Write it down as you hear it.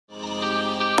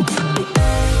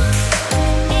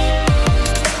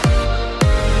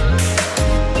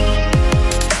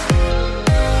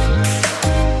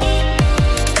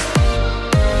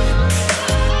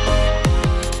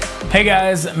Hey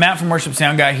guys, Matt from Worship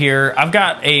Sound Guy here. I've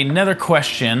got another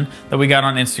question that we got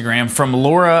on Instagram from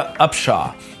Laura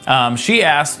Upshaw. She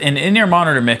asked, in in-ear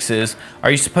monitor mixes, are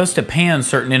you supposed to pan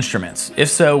certain instruments? If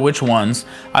so, which ones?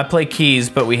 I play keys,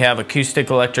 but we have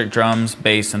acoustic, electric, drums,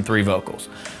 bass, and 3 vocals.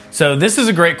 So this is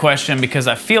a great question because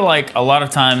I feel like a lot of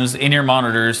times in-ear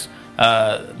monitors,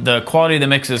 the quality of the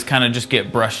mixes kind of just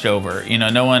get brushed over. You know,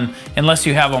 no one, unless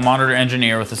you have a monitor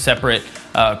engineer with a separate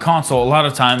console, a lot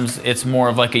of times it's more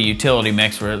of like a utility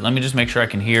mix where let me just make sure I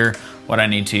can hear what I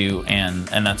need to, and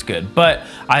that's good. But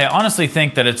I honestly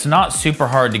think that it's not super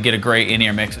hard to get a great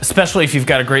in-ear mix, especially if you've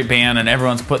got a great band and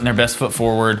everyone's putting their best foot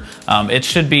forward. It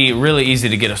should be really easy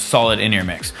to get a solid in-ear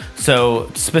mix. So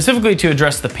specifically to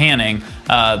address the panning,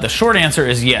 the short answer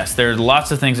is yes, there are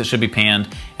lots of things that should be panned,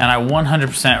 and I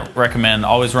 100% recommend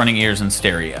always running ears in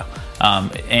stereo.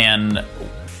 And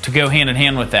to go hand in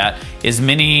hand with that, as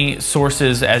many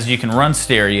sources as you can run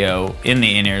stereo in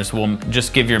the in-ears will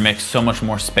just give your mix so much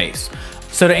more space.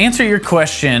 So to answer your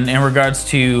question in regards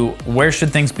to where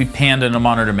should things be panned in a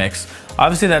monitor mix,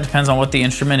 obviously that depends on what the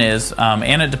instrument is,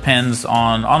 and it depends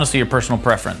on, honestly, your personal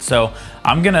preference. So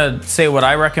I'm gonna say what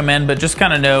I recommend, but just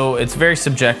kind of know it's very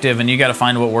subjective and you gotta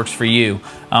find what works for you.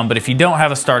 But if you don't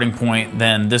have a starting point,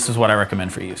 then this is what I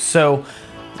recommend for you. So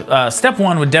step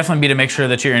one would definitely be to make sure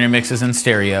that your in-ear mix is in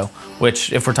stereo,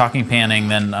 which if we're talking panning,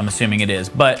 then I'm assuming it is.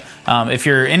 But if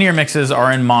your in-ear mixes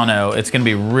are in mono, it's gonna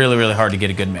be really, really hard to get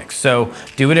a good mix. So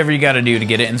do whatever you gotta do to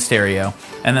get it in stereo.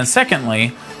 And then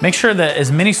secondly, make sure that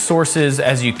as many sources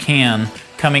as you can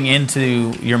coming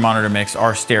into your monitor mix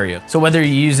are stereo. So whether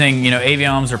you're using, you know,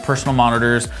 Avioms or personal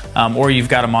monitors, or you've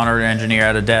got a monitor engineer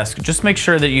at a desk, just make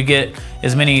sure that you get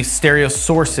as many stereo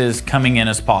sources coming in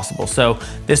as possible. So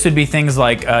this would be things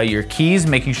like your keys,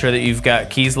 making sure that you've got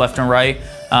keys left and right.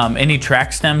 Any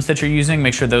track stems that you're using,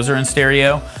 make sure those are in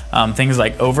stereo. Things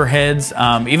like overheads,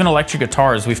 even electric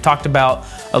guitars. We've talked about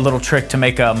a little trick to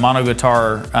make a mono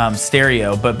guitar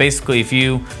stereo, but basically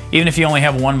even if you only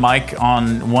have one mic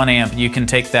on one amp, you can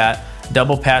take that,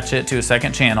 double patch it to a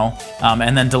second channel,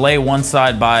 and then delay one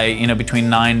side by, you know, between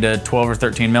 9 to 12 or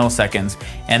 13 milliseconds.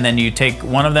 And then you take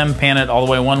one of them, pan it all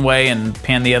the way one way, and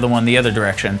pan the other one the other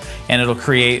direction. And it'll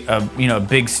create a, you know, a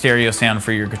big stereo sound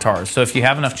for your guitars. So if you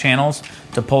have enough channels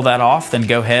to pull that off, then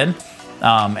go ahead.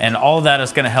 And all of that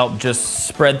is gonna help just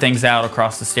spread things out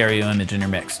across the stereo image in your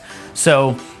mix.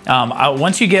 So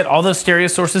once you get all those stereo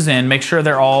sources in, make sure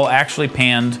they're all actually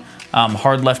panned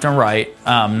hard left and right.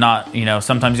 Not, you know,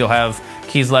 sometimes you'll have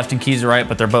keys left and keys right,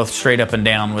 but they're both straight up and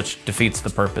down, which defeats the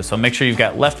purpose. So make sure you've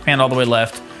got left panned all the way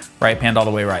left, right panned all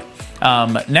the way right.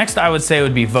 Next I would say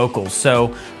would be vocals.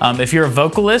 So if you're a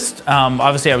vocalist,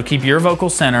 obviously I would keep your vocal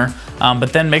center,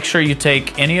 but then make sure you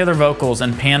take any other vocals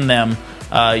and pan them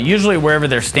usually wherever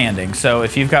they're standing. So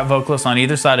if you've got vocalists on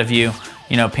either side of you,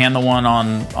 you know, pan the one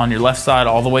on your left side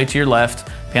all the way to your left,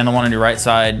 pan the one on your right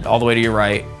side all the way to your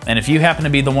right. And if you happen to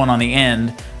be the one on the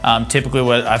end, typically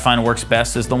what I find works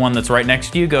best is the one that's right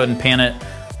next to you, go ahead and pan it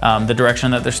the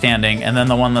direction that they're standing, and then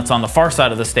the one that's on the far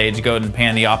side of the stage, go ahead and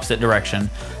pan the opposite direction.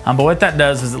 But what that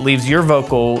does is it leaves your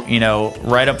vocal, you know,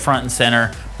 right up front and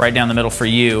center, right down the middle for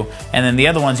you, and then the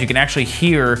other ones you can actually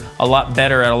hear a lot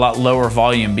better at a lot lower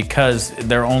volume because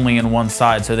they're only in one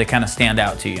side, so they kind of stand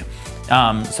out to you.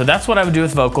 So that's what I would do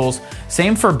with vocals.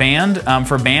 Same for band.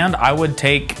 For band, I would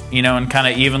take, you know, and kind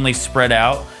of evenly spread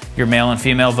out your male and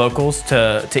female vocals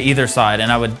to either side,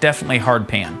 and I would definitely hard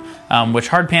pan. Which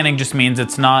hard panning just means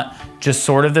it's not just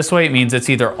sort of this way, it means it's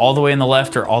either all the way in the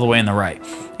left or all the way in the right.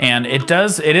 And it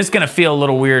is gonna feel a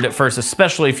little weird at first,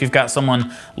 especially if you've got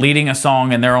someone leading a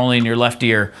song and they're only in your left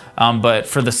ear. But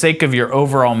for the sake of your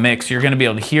overall mix, you're gonna be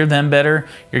able to hear them better,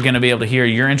 you're gonna be able to hear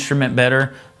your instrument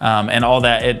better, and all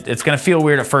that. It's gonna feel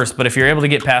weird at first, but if you're able to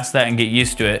get past that and get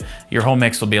used to it, your whole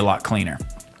mix will be a lot cleaner.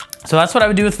 So that's what I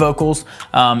would do with vocals.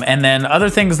 And then other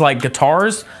things like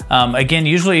guitars, again,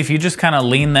 usually if you just kind of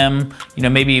lean them, you know,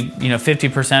 maybe, you know,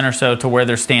 50% or so to where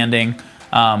they're standing,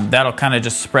 that'll kind of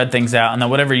just spread things out. And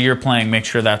then whatever you're playing, make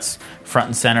sure that's front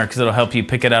and center because it'll help you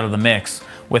pick it out of the mix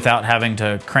without having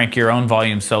to crank your own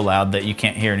volume so loud that you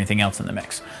can't hear anything else in the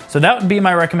mix. So that would be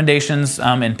my recommendations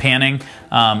in panning.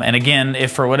 And again,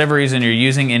 if for whatever reason you're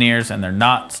using in-ears and they're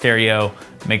not stereo,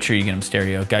 make sure you get them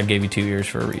stereo. God gave you 2 ears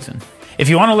for a reason. If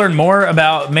you want to learn more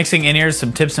about mixing in-ears,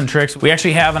 some tips and tricks, we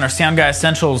actually have in our Sound Guy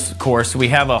Essentials course, we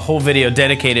have a whole video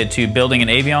dedicated to building an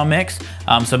Aviom mix.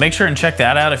 So make sure and check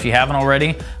that out if you haven't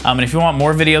already. And if you want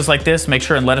more videos like this, make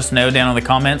sure and let us know down in the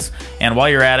comments. And while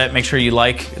you're at it, make sure you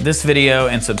like this video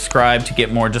and subscribe to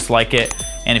get more just like it.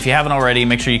 And if you haven't already,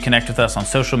 make sure you connect with us on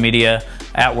social media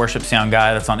at Worship Sound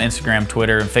Guy. That's on Instagram,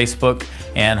 Twitter, and Facebook.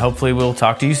 And hopefully we'll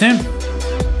talk to you soon.